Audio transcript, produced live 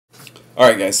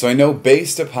Alright guys, so I know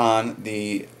based upon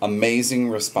the amazing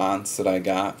response that I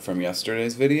got from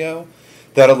yesterday's video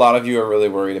that a lot of you are really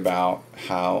worried about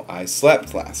how I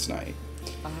slept last night.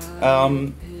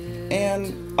 And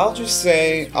I'll just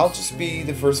be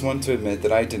the first one to admit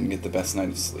that I didn't get the best night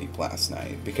of sleep last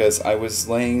night because I was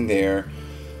laying there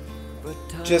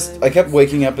I kept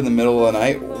waking up in the middle of the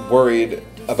night worried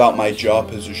about my jaw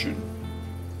position,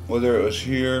 whether it was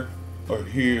here or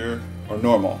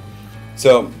normal.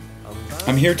 So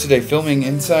I'm here today filming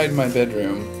inside my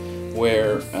bedroom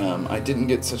where I didn't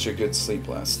get such a good sleep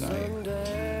last night.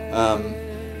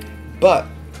 But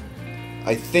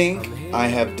I think I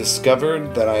have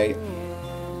discovered that I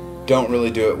don't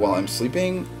really do it while I'm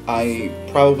sleeping. I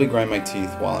probably grind my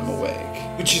teeth while I'm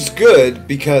awake, which is good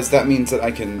because that means that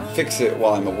I can fix it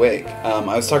while I'm awake. I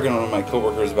was talking to one of my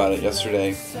coworkers about it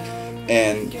yesterday,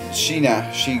 and I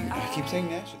keep saying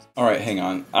Nash's. Alright, hang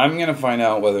on. I'm going to find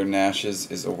out whether Nash's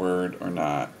is a word or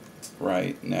not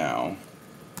right now.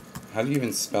 How do you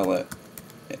even spell it?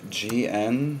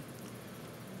 G-N-A-S-H-E-S.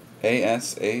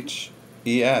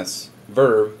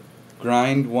 Verb,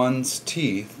 grind one's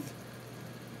teeth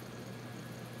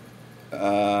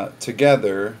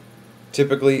together,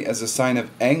 typically as a sign of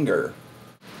anger.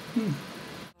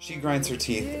 She grinds her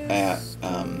teeth at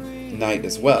night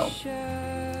as well.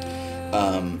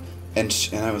 And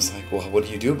I was like, well, what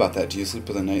do you do about that? Do you sleep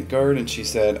with a night guard? And she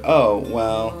said, oh,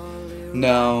 well,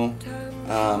 no.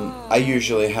 I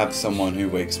usually have someone who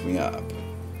wakes me up,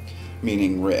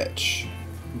 meaning Rich.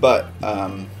 But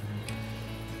I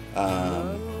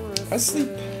sleep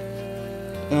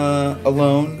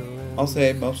alone, I'll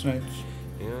say, most nights,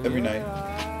 every night.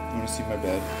 I'm going to see my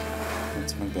bed.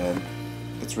 That's my bed.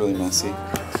 It's really messy.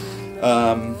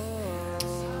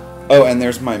 Oh, and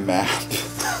there's my map.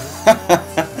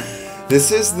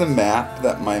 This is the map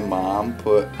that my mom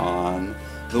put on.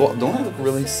 Don't I look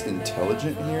really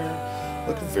intelligent here? I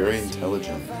look very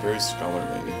intelligent, very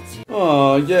scholarly.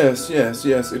 Oh, yes.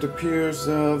 It appears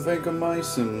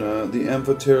vancomycin, the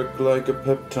amphoteric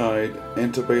glycopeptide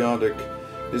antibiotic,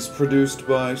 is produced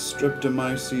by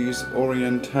Streptomyces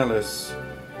orientalis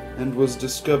and was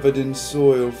discovered in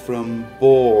soil from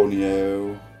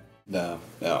Borneo. No,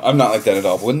 I'm not like that at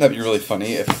all. Wouldn't that be really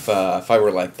funny if I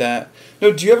were like that?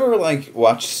 No, do you ever like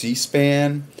watch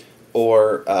C-SPAN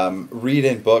or read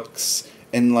in books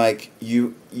and like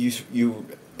you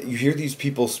hear these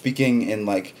people speaking in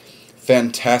like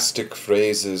fantastic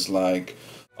phrases like,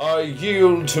 I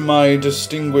yield to my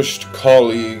distinguished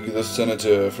colleague, the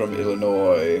senator from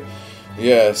Illinois.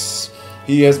 Yes,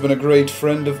 he has been a great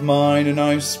friend of mine, and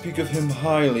I speak of him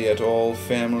highly at all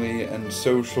family and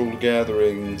social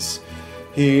gatherings.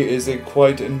 He is a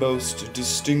quite and most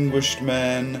distinguished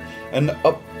man, an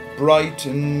upright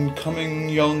and coming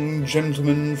young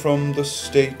gentleman from the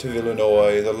state of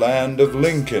Illinois, the land of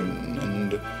Lincoln,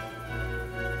 and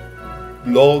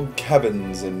log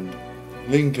cabins and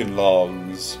Lincoln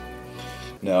logs.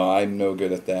 No, I'm no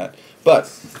good at that. But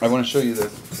I want to show you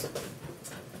this.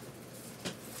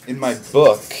 In my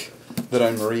book that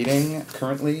I'm reading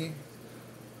currently,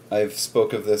 I've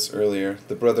spoke of this earlier,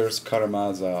 The Brothers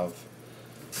Karamazov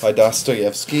by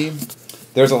Dostoevsky.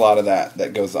 There's a lot of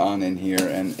that goes on in here,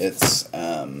 and it's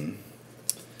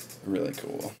really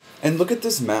cool. And look at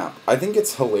this map. I think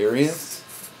it's hilarious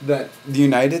that the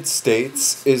United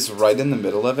States is right in the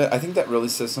middle of it. I think that really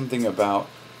says something about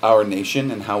our nation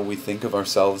and how we think of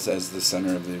ourselves as the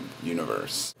center of the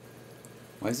universe.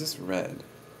 Why is this red?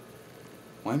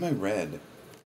 Why am I red?